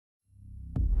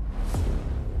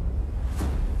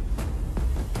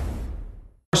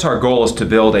course, our goal is to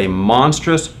build a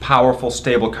monstrous, powerful,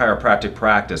 stable chiropractic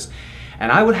practice.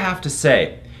 And I would have to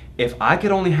say, if I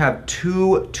could only have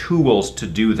 2 tools to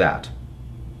do that,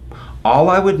 all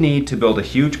I would need to build a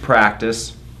huge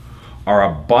practice are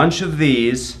a bunch of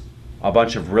these, a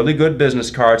bunch of really good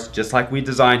business cards, just like we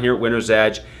design here at Winner's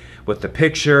Edge, with the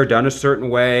picture done a certain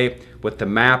way, with the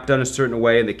map done a certain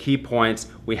way, and the key points.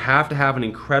 We have to have an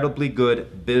incredibly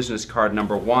good business card,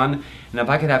 number one. And if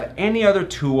I could have any other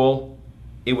tool,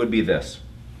 it would be this.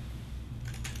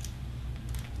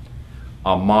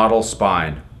 A model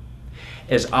spine.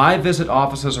 As I visit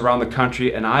offices around the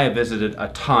country, and I have visited a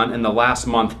ton in the last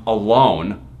month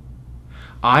alone,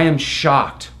 I am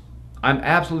shocked. I'm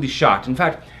absolutely shocked. In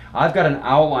fact, I've got an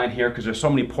outline here because there's so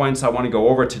many points I want to go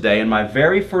over today, and my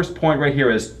very first point right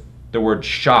here is the word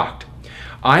shocked.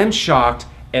 I am shocked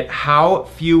at how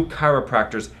few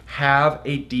chiropractors have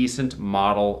a decent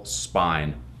model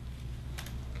spine.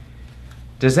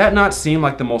 Does that not seem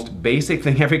like the most basic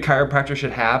thing every chiropractor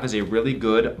should have, is a really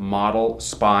good model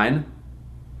spine?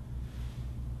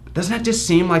 Doesn't that just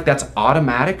seem like that's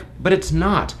automatic? But it's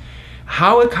not.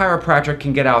 How a chiropractor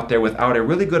can get out there without a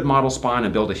really good model spine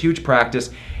and build a huge practice,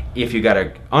 if you got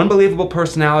an unbelievable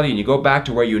personality and you go back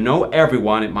to where you know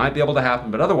everyone, it might be able to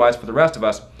happen, but otherwise for the rest of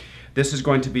us, this is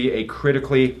going to be a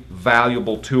critically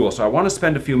valuable tool. So I want to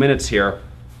spend a few minutes here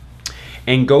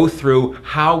and go through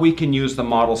how we can use the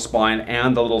model spine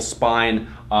and the little spine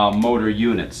motor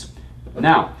units.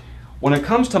 Now, when it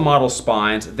comes to model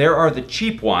spines, there are the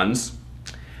cheap ones,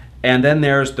 and then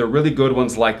there's the really good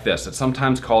ones like this. It's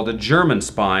sometimes called a German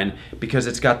spine because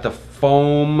it's got the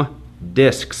foam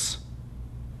discs.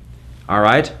 All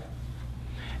right?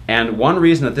 And one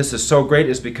reason that this is so great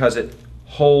is because it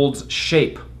holds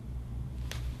shape.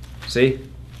 See?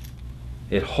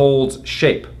 It holds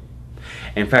shape.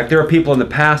 In fact, there are people in the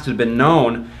past who have been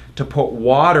known to put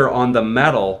water on the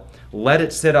metal, let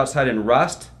it sit outside and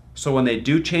rust, so when they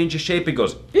do change the shape, it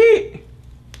goes ee,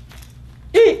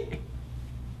 ee,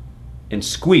 and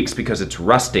squeaks because it's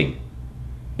rusting.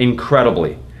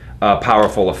 Incredibly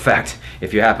powerful effect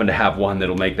if you happen to have one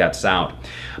that'll make that sound.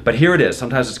 But here it is.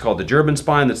 Sometimes it's called the German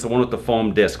spine. That's the one with the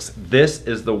foam discs. This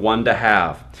is the one to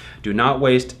have. Do not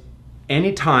waste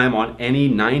any time on any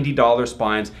 $90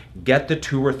 spines. Get the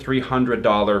 $200 or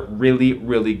 $300 really,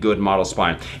 really good model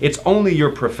spine. It's only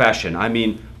your profession. I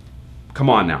mean, come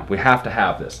on now. We have to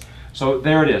have this. So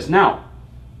there it is. Now,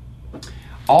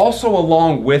 also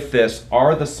along with this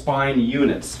are the spine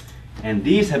units. And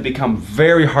these have become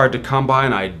very hard to come by,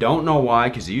 and I don't know why,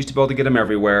 because you used to be able to get them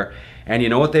everywhere. And you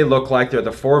know what they look like? They're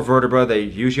the 4 vertebrae. They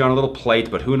usually on a little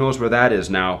plate, but who knows where that is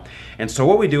now. And so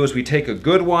what we do is we take a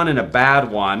good one and a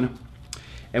bad one,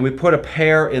 and we put a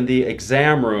pair in the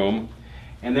exam room,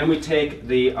 and then we take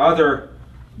the other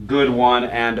good one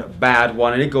and bad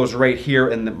one, and it goes right here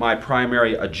in my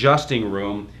primary adjusting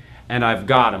room, and I've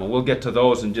got them. And we'll get to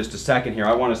those in just a second here.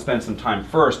 I want to spend some time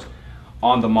first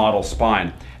on the model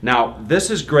spine. Now, this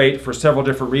is great for several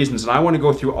different reasons, and I want to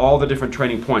go through all the different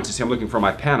training points. You see, I'm looking for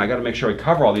my pen. I got to make sure I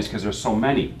cover all these because there's so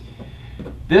many.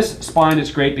 This spine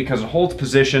is great because it holds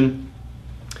position,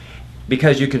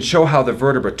 because you can show how the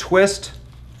vertebra twist.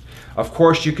 Of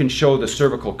course, you can show the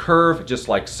cervical curve, just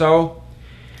like so.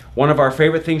 One of our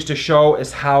favorite things to show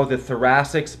is how the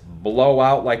thoracics blow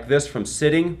out like this from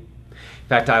sitting.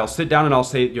 In fact, I'll sit down and I'll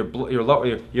say your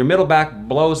middle back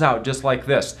blows out just like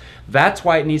this. That's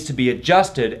why it needs to be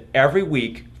adjusted every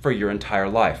week for your entire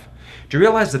life. Do you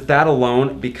realize that that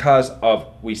alone, because of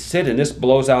we sit and this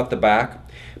blows out the back,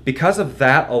 because of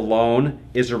that alone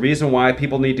is a reason why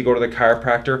people need to go to the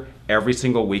chiropractor every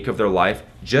single week of their life,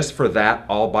 just for that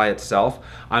all by itself.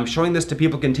 I'm showing this to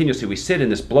people continuously. We sit and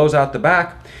this blows out the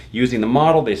back using the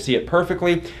model. They see it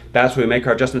perfectly. That's why we make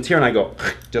our adjustments here, and I go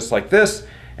just like this.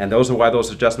 And those are why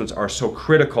those adjustments are so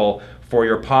critical for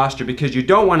your posture, because you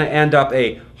don't want to end up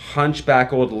a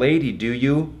hunchback old lady, do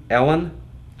you, Ellen?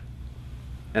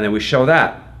 And then we show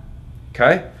that,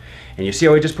 okay? And you see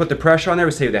how we just put the pressure on there?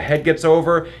 We say the head gets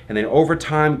over, and then over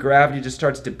time, gravity just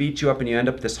starts to beat you up, and you end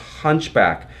up this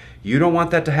hunchback. You don't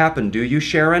want that to happen, do you,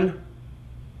 Sharon?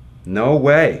 No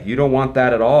way. You don't want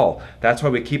that at all. That's why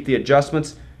we keep the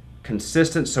adjustments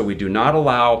consistent, so we do not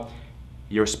allow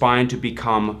your spine to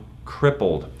become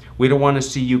crippled. We don't want to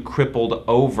see you crippled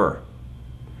over.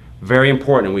 Very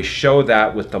important, and we show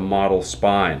that with the model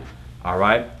spine. All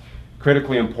right?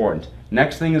 Critically important.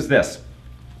 Next thing is this,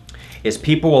 is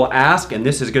people will ask, and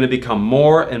this is going to become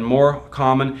more and more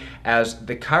common as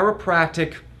the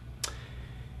chiropractic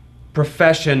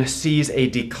profession sees a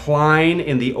decline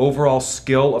in the overall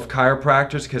skill of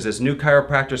chiropractors, because as new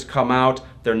chiropractors come out,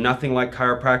 They're nothing like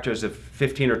chiropractors of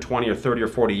 15 or 20 or 30 or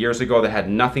 40 years ago that had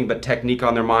nothing but technique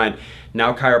on their mind.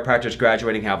 Now chiropractors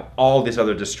graduating have all these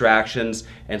other distractions,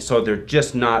 and so they're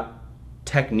just not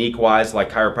technique-wise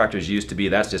like chiropractors used to be.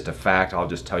 That's just a fact, I'll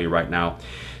just tell you right now.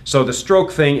 So the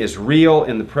stroke thing is real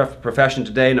in the profession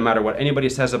today, no matter what anybody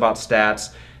says about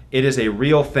stats. It is a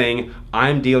real thing.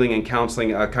 I'm dealing and counseling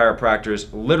chiropractors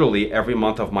literally every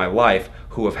month of my life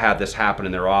who have had this happen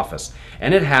in their office.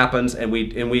 And it happens, and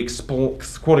we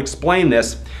quote explain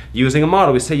this using a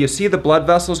model. We say, you see the blood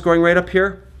vessels going right up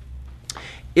here?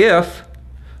 If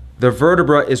the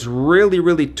vertebra is really,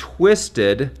 really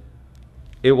twisted,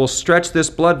 it will stretch this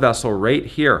blood vessel right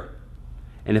here.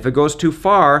 And if it goes too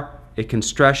far, it can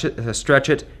stretch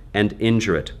it and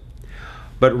injure it.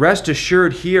 But rest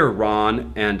assured here,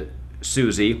 Ron and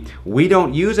Susie, we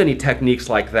don't use any techniques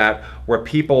like that where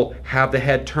people have the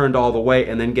head turned all the way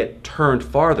and then get turned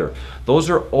farther.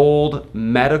 Those are old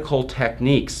medical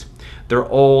techniques. They're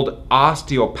old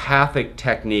osteopathic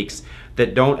techniques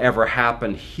that don't ever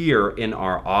happen here in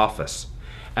our office.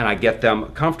 And I get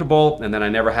them comfortable, and then I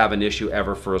never have an issue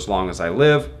ever for as long as I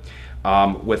live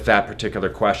with that particular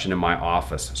question in my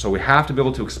office. So we have to be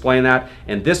able to explain that,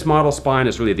 and this model spine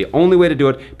is really the only way to do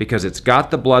it because it's got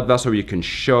the blood vessel you can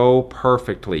show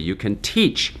perfectly. You can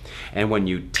teach, and when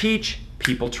you teach,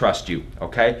 people trust you,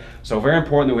 okay? So very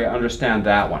important that we understand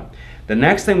that one. The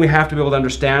next thing we have to be able to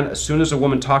understand as soon as a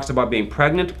woman talks about being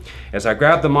pregnant is I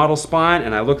grab the model spine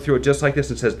and I look through it just like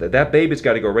this and says that baby's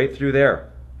got to go right through there.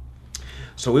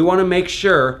 So we want to make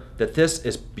sure that this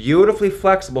is beautifully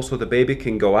flexible so the baby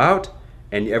can go out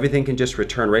and everything can just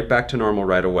return right back to normal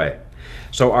right away.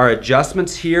 So our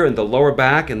adjustments here in the lower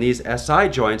back and these SI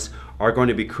joints are going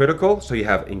to be critical, so you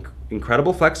have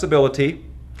incredible flexibility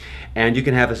and you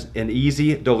can have an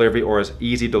easy delivery or as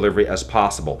easy delivery as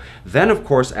possible. Then of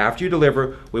course after you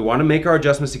deliver we want to make our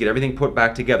adjustments to get everything put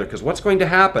back together, because what's going to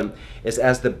happen is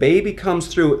as the baby comes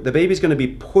through, the baby's going to be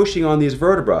pushing on these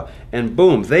vertebrae and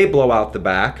boom, they blow out the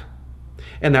back,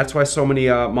 and that's why so many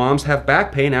moms have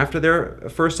back pain after their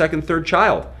first, second, third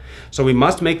child. So we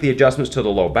must make the adjustments to the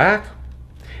low back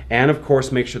and of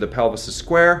course make sure the pelvis is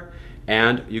square,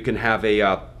 and you can have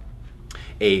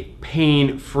a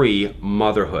pain-free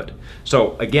motherhood.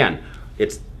 So again,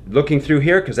 it's looking through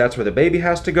here because that's where the baby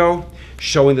has to go,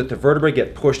 showing that the vertebrae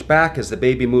get pushed back as the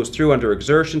baby moves through under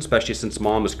exertion, especially since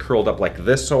mom is curled up like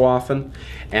this so often,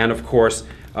 and of course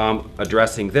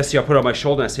addressing this. See, I'll put it on my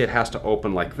shoulder and I see it has to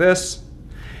open like this,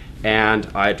 and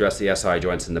I address the SI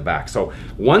joints in the back. So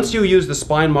once you use the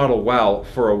spine model well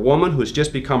for a woman who's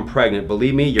just become pregnant,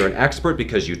 believe me, you're an expert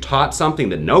because you taught something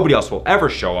that nobody else will ever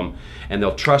show them, and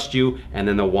they'll trust you, and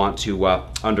then they'll want to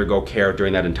undergo care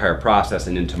during that entire process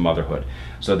and into motherhood.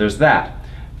 So there's that.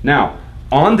 Now,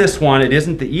 on this one, it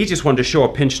isn't the easiest one to show a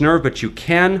pinched nerve, but you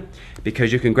can,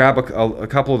 because you can grab a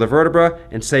couple of the vertebrae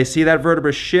and say, see that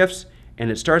vertebra shifts,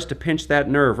 and it starts to pinch that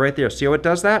nerve right there. See how it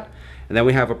does that? And then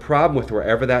we have a problem with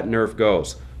wherever that nerve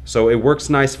goes. So it works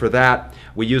nice for that.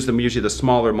 We use them usually the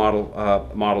smaller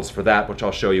models for that, which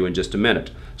I'll show you in just a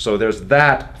minute. So there's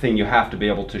that thing you have to be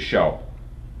able to show.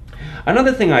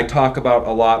 Another thing I talk about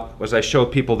a lot as I show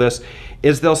people this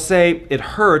is they'll say it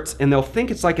hurts and they'll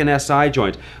think it's like an SI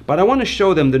joint. But I want to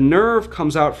show them the nerve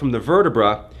comes out from the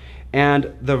vertebra,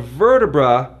 and the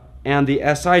vertebra and the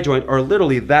SI joint are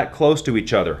literally that close to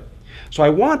each other. So I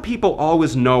want people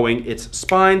always knowing it's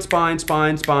spine, spine,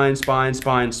 spine, spine, spine,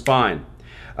 spine, spine.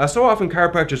 So often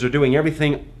chiropractors are doing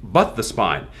everything but the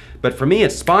spine. But for me,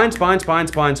 it's spine, spine, spine,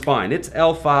 spine, spine. It's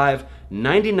L5,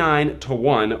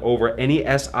 99-to-1 over any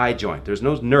SI joint. There's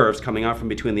no nerves coming out from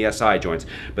between the SI joints,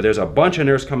 but there's a bunch of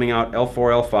nerves coming out,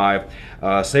 L4,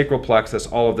 L5, sacral plexus,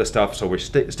 all of this stuff. So we're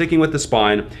sticking with the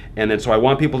spine, and then so I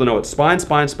want people to know it's spine,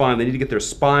 spine, spine. They need to get their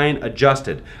spine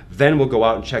adjusted. Then we'll go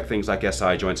out and check things like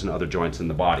SI joints and other joints in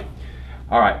the body.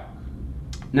 All right.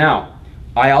 Now,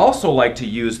 I also like to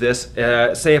use this,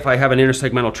 say if I have an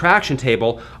intersegmental traction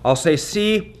table, I'll say,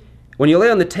 see, when you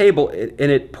lay on the table and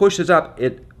it pushes up,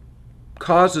 it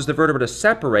causes the vertebra to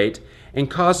separate and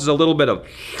causes a little bit of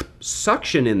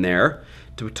suction in there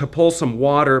to pull some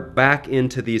water back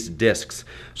into these discs.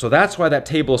 So that's why that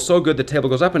table is so good. The table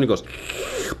goes up and it goes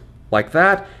like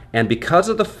that, and because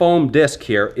of the foam disc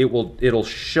here, it'll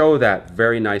show that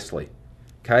very nicely.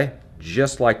 Okay,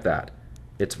 just like that.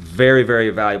 It's very, very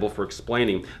valuable for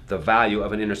explaining the value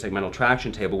of an intersegmental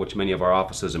traction table, which many of our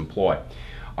offices employ.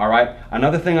 All right,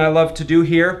 another thing I love to do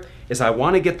here is I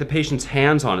want to get the patient's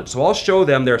hands on it. So I'll show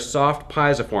them their soft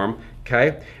piezoform,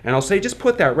 okay? And I'll say, just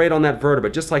put that right on that vertebra,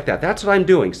 just like that. That's what I'm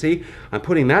doing, see? I'm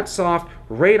putting that soft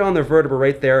right on the vertebra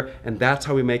right there, and that's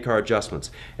how we make our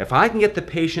adjustments. If I can get the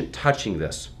patient touching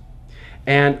this,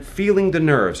 and feeling the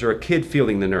nerves, or a kid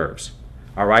feeling the nerves,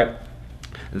 all right,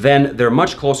 then they're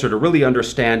much closer to really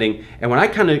understanding. And when I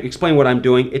kind of explain what I'm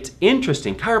doing, it's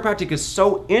interesting. Chiropractic is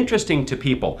so interesting to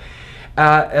people.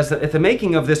 At the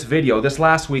making of this video, this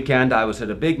last weekend, I was at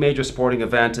a big major sporting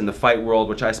event in the fight world,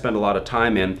 which I spend a lot of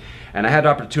time in, and I had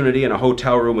an opportunity in a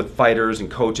hotel room with fighters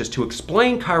and coaches to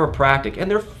explain chiropractic,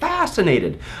 and they're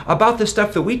fascinated about the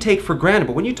stuff that we take for granted.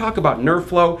 But when you talk about nerve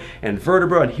flow and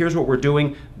vertebra, and here's what we're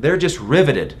doing, they're just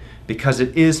riveted because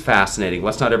it is fascinating.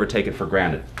 Let's not ever take it for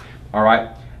granted. All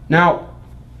right? Now,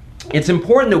 it's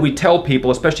important that we tell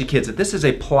people, especially kids, that this is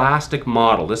a plastic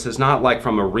model. This is not like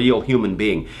from a real human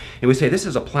being. And we say this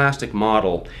is a plastic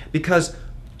model because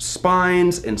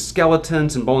spines and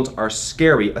skeletons and bones are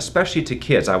scary, especially to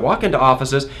kids. I walk into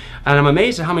offices and I'm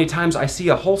amazed at how many times I see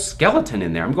a whole skeleton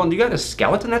in there. I'm going, you got a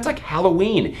skeleton? That's like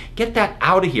Halloween. Get that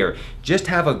out of here. Just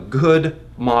have a good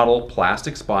model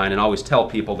plastic spine and always tell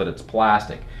people that it's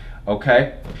plastic.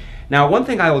 Okay? Now, one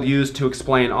thing I will use to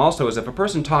explain also is if a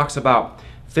person talks about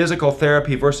physical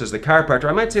therapy versus the chiropractor,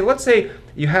 I might say, let's say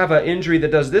you have an injury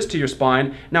that does this to your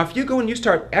spine. Now, if you go and you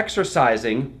start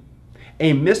exercising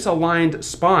a misaligned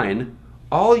spine,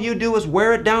 all you do is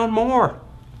wear it down more.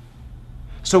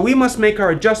 So we must make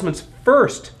our adjustments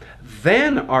first.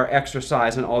 Then our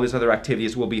exercise and all these other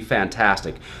activities will be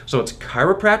fantastic. So it's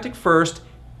chiropractic first,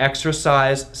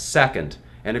 exercise second.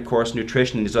 And of course,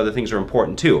 nutrition and these other things are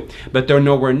important too. But they're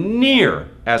nowhere near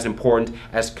as important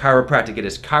as chiropractic. It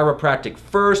is chiropractic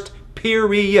first,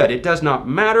 period. It does not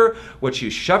matter what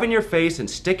you shove in your face and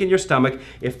stick in your stomach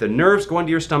if the nerves going to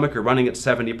your stomach are running at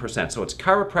 70%. So it's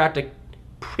chiropractic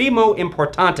primo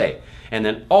importante. And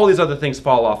then all these other things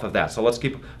fall off of that. So let's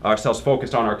keep ourselves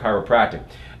focused on our chiropractic.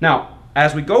 Now,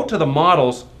 as we go to the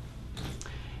models,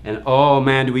 and oh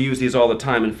man, do we use these all the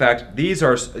time. In fact, these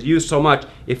are used so much.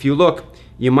 If you look,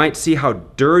 you might see how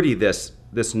dirty this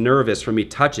nerve is from me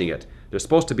touching it. They're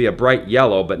supposed to be a bright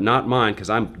yellow, but not mine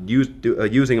because I'm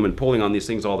using them and pulling on these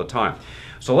things all the time.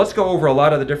 So let's go over a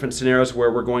lot of the different scenarios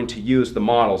where we're going to use the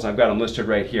models. I've got them listed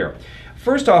right here.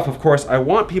 First off, of course, I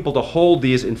want people to hold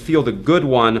these and feel the good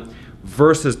one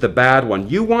versus the bad one.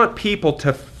 You want people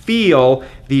to feel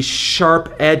these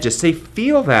sharp edges. Say,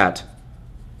 feel that,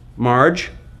 Marge.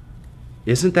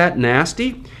 Isn't that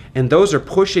nasty? And those are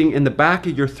pushing in the back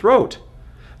of your throat.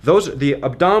 Those are the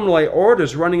abdominal aorta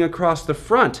is running across the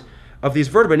front of these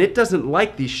vertebrae, and it doesn't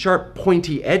like these sharp,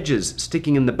 pointy edges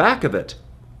sticking in the back of it.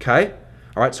 Okay?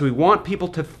 All right, so we want people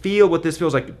to feel what this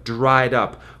feels like: dried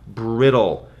up,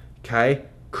 brittle, okay?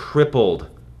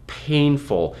 Crippled,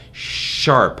 painful,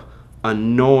 sharp,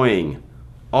 annoying.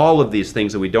 All of these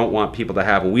things that we don't want people to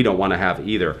have and we don't want to have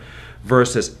either.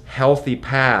 Versus healthy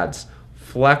pads,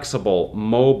 flexible,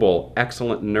 mobile,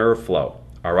 excellent nerve flow.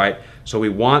 All right? So we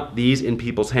want these in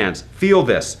people's hands. Feel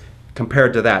this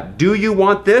compared to that. Do you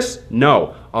want this?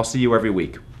 No. I'll see you every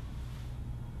week.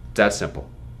 It's that simple.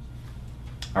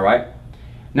 All right?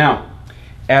 Now,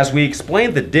 as we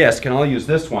explain the disc, and I'll use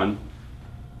this one,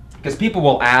 because people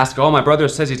will ask, oh, my brother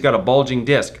says he's got a bulging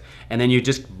disc. And then you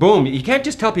just, boom, you can't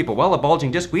just tell people, well, a bulging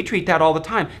disc, we treat that all the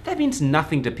time. That means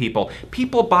nothing to people.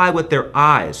 People buy with their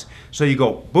eyes. So you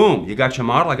go, boom, you got your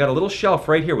model. I got a little shelf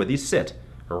right here where these sit,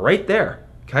 right there.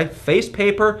 Okay, face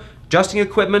paper, adjusting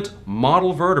equipment,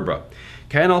 model vertebra.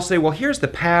 Okay, and I'll say, well, here's the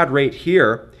pad right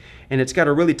here, and it's got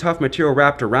a really tough material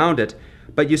wrapped around it.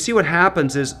 But you see what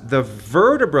happens is the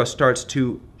vertebra starts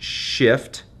to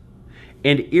shift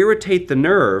and irritate the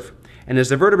nerve. And as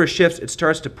the vertebra shifts, it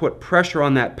starts to put pressure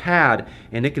on that pad,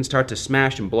 and it can start to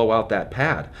smash and blow out that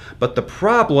pad. But the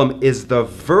problem is the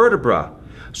vertebra.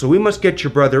 So we must get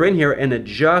your brother in here and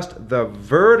adjust the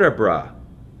vertebra.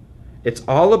 It's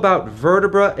all about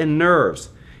vertebra and nerves.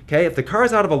 Okay, if the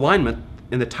car's out of alignment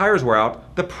and the tires wear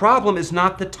out, the problem is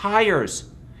not the tires.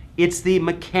 It's the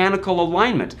mechanical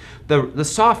alignment. The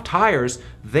soft tires,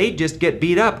 they just get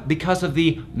beat up because of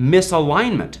the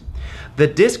misalignment. The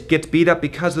disc gets beat up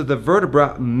because of the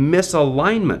vertebra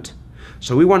misalignment.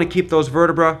 So we want to keep those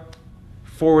vertebra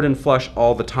forward and flush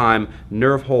all the time,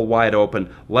 nerve hole wide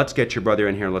open. Let's get your brother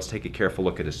in here and let's take a careful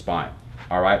look at his spine.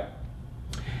 All right?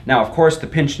 Now, of course, the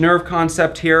pinched nerve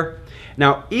concept here.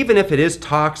 Now, even if it is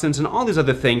toxins and all these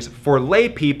other things, for lay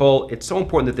people, it's so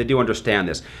important that they do understand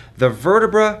this. The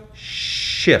vertebra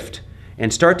shift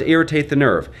and start to irritate the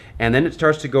nerve, and then it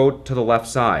starts to go to the left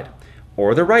side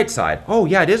or the right side. Oh,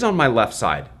 yeah, it is on my left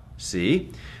side. See?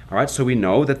 All right, so we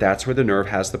know that that's where the nerve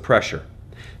has the pressure.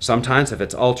 Sometimes, if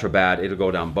it's ultra bad, it'll go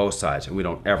down both sides, and we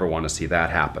don't ever want to see that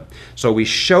happen. So we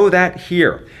show that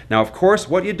here. Now, of course,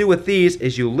 what you do with these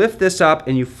is you lift this up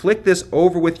and you flick this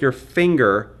over with your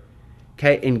finger,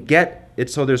 okay, and get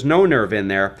it's so there's no nerve in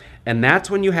there, and that's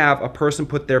when you have a person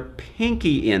put their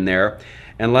pinky in there,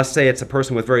 and let's say it's a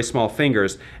person with very small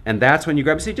fingers, and that's when you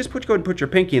grab, see, just go ahead and put your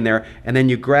pinky in there, and then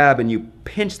you grab and you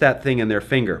pinch that thing in their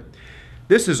finger.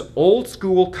 This is old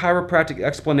school chiropractic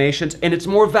explanations, and it's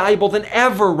more valuable than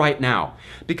ever right now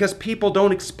because people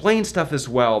don't explain stuff as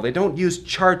well. They don't use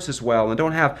charts as well and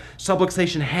don't have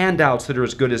subluxation handouts that are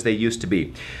as good as they used to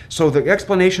be. So the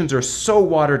explanations are so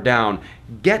watered down.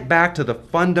 Get back to the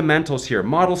fundamentals here.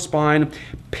 Model spine,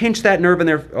 pinch that nerve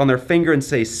on their finger and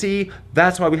say, see,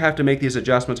 that's why we have to make these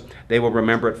adjustments. They will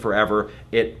remember it forever.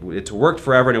 It's worked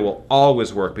forever, and it will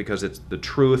always work because it's the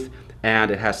truth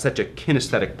and it has such a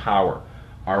kinesthetic power.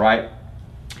 All right.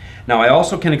 Now I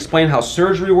also can explain how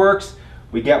surgery works.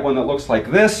 We get one that looks like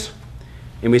this,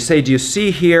 and we say, do you see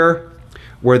here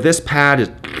where this pad is,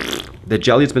 the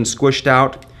jelly's been squished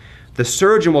out? The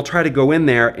surgeon will try to go in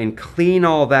there and clean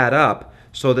all that up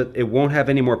so that it won't have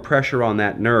any more pressure on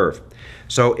that nerve.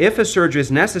 So if a surgery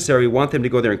is necessary, we want them to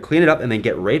go there and clean it up and then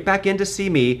get right back in to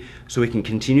see me so we can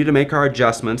continue to make our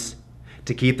adjustments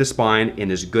to keep the spine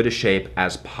in as good a shape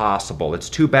as possible. It's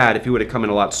too bad if you would have come in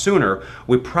a lot sooner,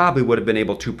 we probably would have been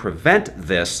able to prevent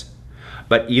this.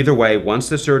 But either way, once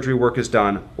the surgery work is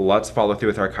done, let's follow through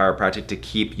with our chiropractic to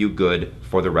keep you good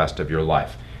for the rest of your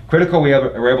life. Critical,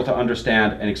 we're able to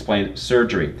understand and explain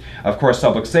surgery. Of course,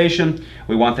 subluxation,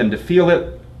 we want them to feel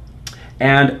it.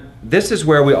 And this is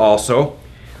where we also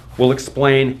will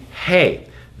explain, hey,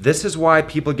 this is why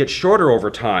people get shorter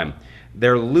over time.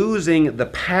 They're losing the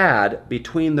pad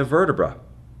between the vertebra.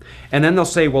 And then they'll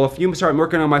say, well, if you start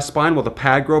working on my spine, will the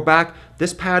pad grow back?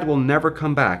 This pad will never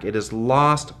come back. It is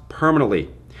lost permanently.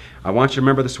 I want you to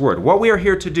remember this word. What we are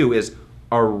here to do is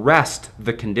arrest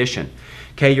the condition.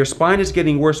 Okay, your spine is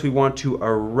getting worse. We want to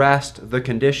arrest the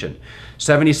condition.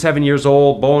 77 years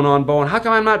old, bone on bone. How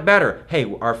come I'm not better? Hey,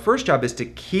 our first job is to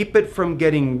keep it from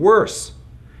getting worse.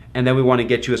 And then we want to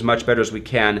get you as much better as we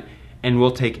can. And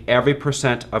we'll take every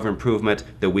 % of improvement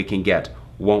that we can get,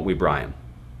 won't we, Brian?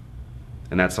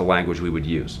 And that's the language we would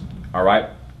use, all right?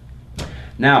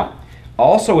 Now,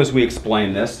 also as we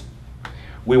explain this,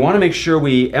 we want to make sure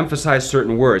we emphasize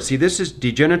certain words. See, this is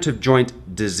degenerative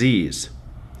joint disease.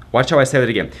 Watch how I say that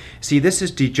again. See, this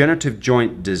is degenerative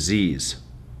joint disease.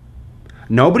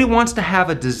 Nobody wants to have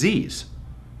a disease.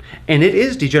 And it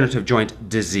is degenerative joint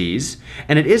disease,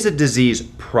 and it is a disease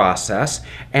process,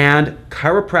 and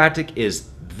chiropractic is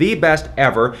the best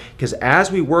ever because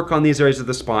as we work on these areas of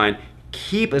the spine,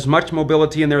 keep as much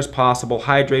mobility in there as possible,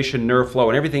 hydration, nerve flow,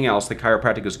 and everything else that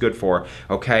chiropractic is good for,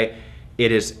 okay?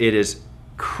 It is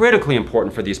critically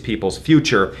important for these people's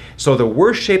future, so the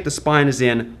worse shape the spine is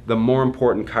in, the more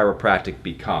important chiropractic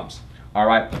becomes. All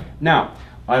right, now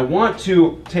I want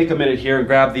to take a minute here and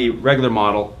grab the regular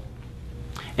model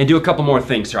and do a couple more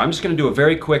things here. I'm just going to do a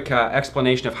very quick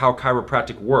explanation of how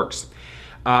chiropractic works.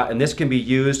 And this can be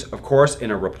used, of course,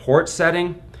 in a report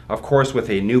setting, of course, with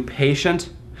a new patient,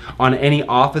 on any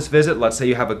office visit. Let's say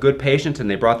you have a good patient and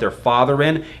they brought their father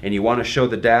in and you want to show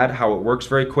the dad how it works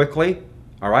very quickly.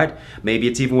 All right? Maybe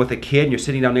it's even with a kid and you're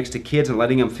sitting down next to kids and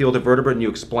letting them feel the vertebra and you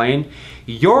explain.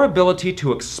 Your ability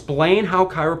to explain how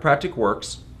chiropractic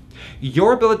works,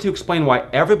 your ability to explain why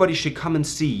everybody should come and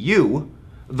see you,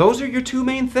 those are your two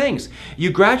main things. You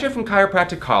graduate from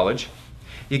chiropractic college,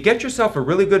 you get yourself a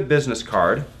really good business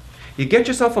card, you get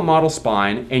yourself a model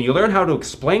spine, and you learn how to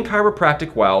explain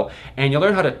chiropractic well, and you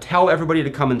learn how to tell everybody to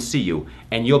come and see you,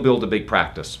 and you'll build a big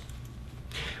practice.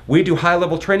 We do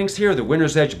high-level trainings here, the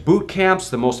Winner's Edge boot camps,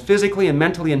 the most physically and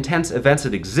mentally intense events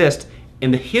that exist in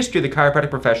the history of the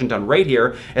chiropractic profession, done right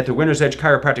here at the Winner's Edge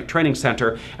Chiropractic Training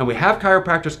Center. And we have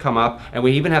chiropractors come up, and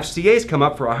we even have CAs come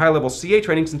up for our high-level CA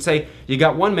trainings and say, you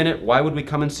got 1 minute, why would we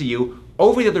come and see you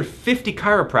over the other 50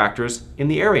 chiropractors in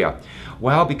the area?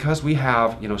 Well, because we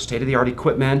have, state-of-the-art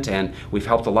equipment and we've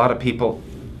helped a lot of people.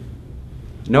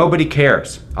 Nobody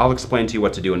cares. I'll explain to you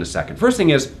what to do in a second. First thing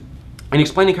is, in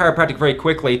explaining chiropractic very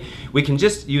quickly, we can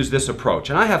just use this approach.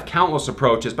 And I have countless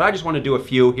approaches, but I just want to do a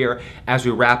few here as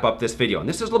we wrap up this video. And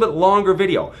this is a little bit longer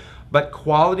video, but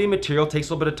quality material takes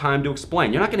a little bit of time to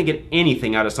explain. You're not going to get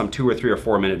anything out of some 2 or 3 or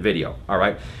 4 minute video, all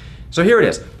right? So here it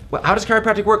is. Well, how does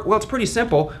chiropractic work? Well, it's pretty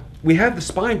simple. We have the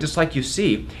spine just like you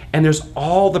see, and there's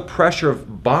all the pressure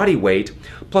of body weight,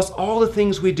 plus all the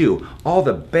things we do, all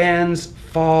the bends,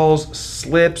 falls,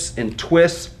 slips, and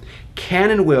twists,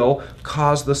 can and will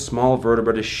cause the small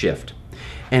vertebra to shift.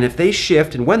 And if they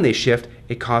shift, and when they shift,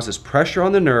 It causes pressure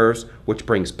on the nerves, which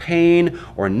brings pain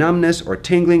or numbness or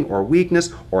tingling or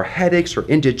weakness or headaches or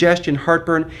indigestion,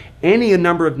 heartburn, any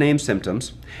number of name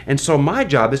symptoms. And so my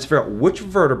job is to figure out which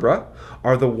vertebra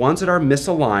are the ones that are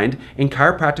misaligned. In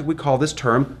chiropractic, we call this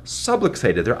term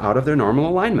subluxated. They're out of their normal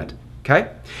alignment.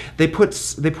 Okay? They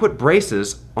put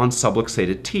braces on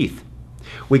subluxated teeth.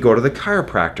 We go to the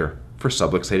chiropractor for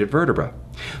subluxated vertebra.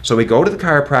 So we go to the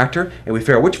chiropractor and we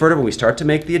figure out which vertebra. We start to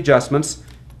make the adjustments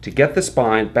to get the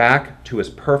spine back to as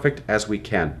perfect as we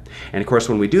can. And of course,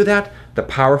 when we do that, the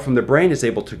power from the brain is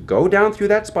able to go down through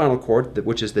that spinal cord,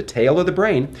 which is the tail of the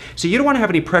brain. So you don't want to have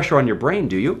any pressure on your brain,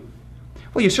 do you?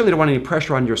 Well, you certainly don't want any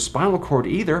pressure on your spinal cord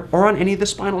either, or on any of the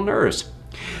spinal nerves.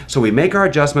 So we make our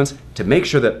adjustments to make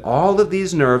sure that all of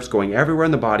these nerves going everywhere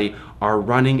in the body are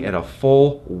running at a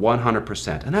full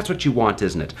 100%. And that's what you want,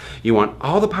 isn't it? You want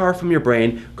all the power from your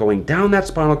brain going down that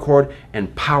spinal cord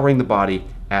and powering the body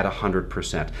at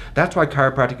 100%. That's why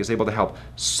chiropractic is able to help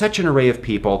such an array of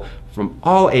people from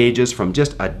all ages, from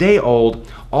just a day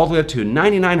old all the way up to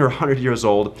 99 or 100 years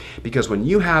old, because when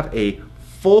you have a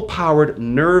full-powered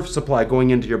nerve supply going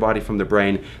into your body from the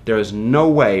brain, there is no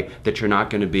way that you're not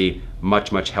going to be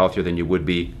much, much healthier than you would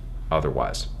be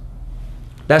otherwise.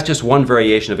 That's just one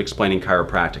variation of explaining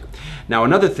chiropractic. Now,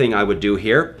 another thing I would do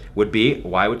here would be,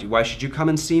 why should you come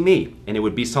and see me? And it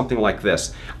would be something like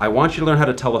this. I want you to learn how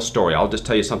to tell a story. I'll just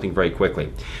tell you something very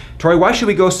quickly. Tory, why should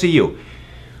we go see you?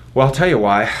 Well, I'll tell you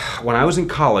why. When I was in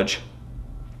college,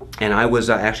 and I was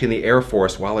actually in the Air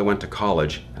Force while I went to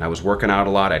college, and I was working out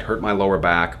a lot. I'd hurt my lower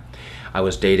back. I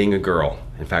was dating a girl.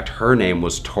 In fact, her name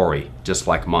was Tory, just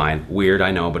like mine. Weird,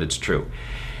 I know, but it's true.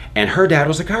 And her dad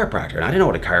was a chiropractor, and I didn't know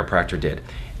what a chiropractor did.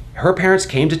 Her parents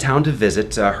came to town to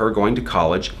visit her going to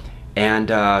college, and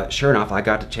sure enough, I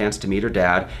got the chance to meet her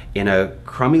dad in a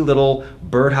crummy little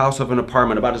birdhouse of an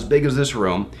apartment about as big as this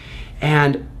room.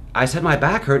 And I said my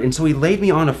back hurt, and so he laid me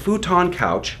on a futon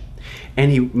couch,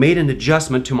 and he made an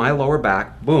adjustment to my lower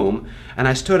back, boom, and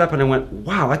I stood up and I went,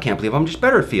 wow, I can't believe how much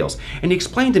better it feels. And he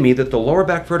explained to me that the lower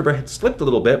back vertebra had slipped a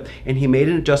little bit, and he made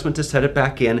an adjustment to set it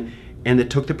back in, and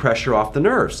it took the pressure off the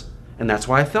nerves. And that's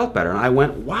why I felt better. And I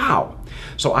went, wow.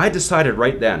 So I decided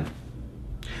right then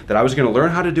that I was going to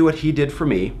learn how to do what he did for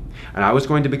me, and I was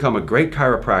going to become a great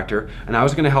chiropractor, and I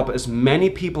was going to help as many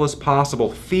people as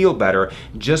possible feel better,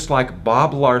 just like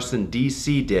Bob Larson,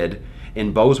 DC did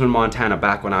in Bozeman, Montana,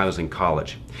 back when I was in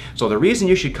college. So the reason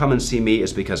you should come and see me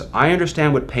is because I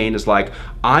understand what pain is like.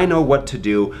 I know what to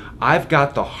do. I've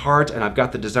got the heart and I've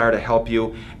got the desire to help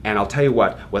you. And I'll tell you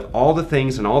what, with all the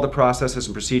things and all the processes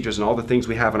and procedures and all the things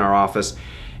we have in our office,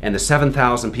 and the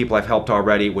 7,000 people I've helped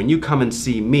already, when you come and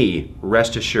see me,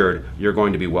 rest assured you're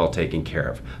going to be well taken care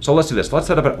of. So let's do this. Let's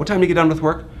set up what time do you get done with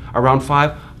work? Around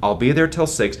 5? I'll be there till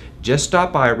 6. Just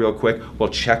stop by real quick. We'll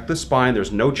check the spine.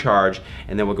 There's no charge.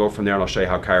 And then we'll go from there, and I'll show you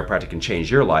how chiropractic can change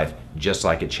your life just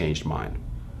like it changed mine.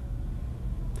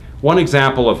 One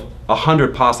example of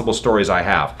 100 possible stories I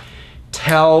have.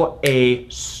 Tell a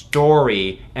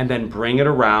story and then bring it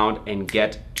around and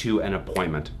get to an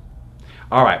appointment.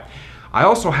 All right. I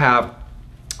also have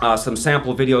some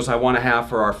sample videos I want to have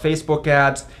for our Facebook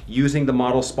ads, using the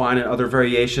model spine and other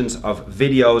variations of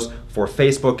videos for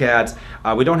Facebook ads.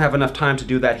 We don't have enough time to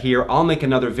do that here. I'll make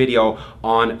another video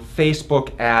on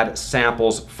Facebook ad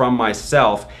samples from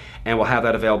myself, and we'll have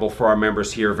that available for our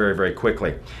members here very, very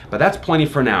quickly. But that's plenty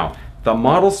for now. The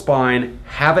model spine,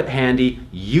 have it handy,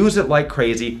 use it like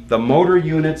crazy. The motor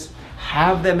units,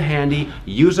 have them handy,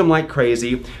 use them like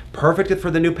crazy. Perfect for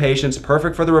the new patients,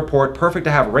 perfect for the report, perfect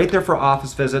to have right there for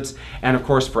office visits, and of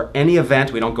course for any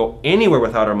event. We don't go anywhere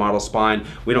without our model spine.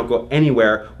 We don't go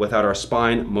anywhere without our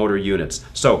spine motor units.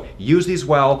 So use these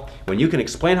well. When you can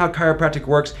explain how chiropractic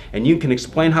works and you can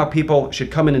explain how people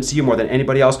should come in and see you more than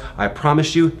anybody else, I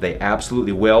promise you they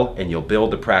absolutely will, and you'll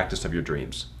build the practice of your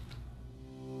dreams.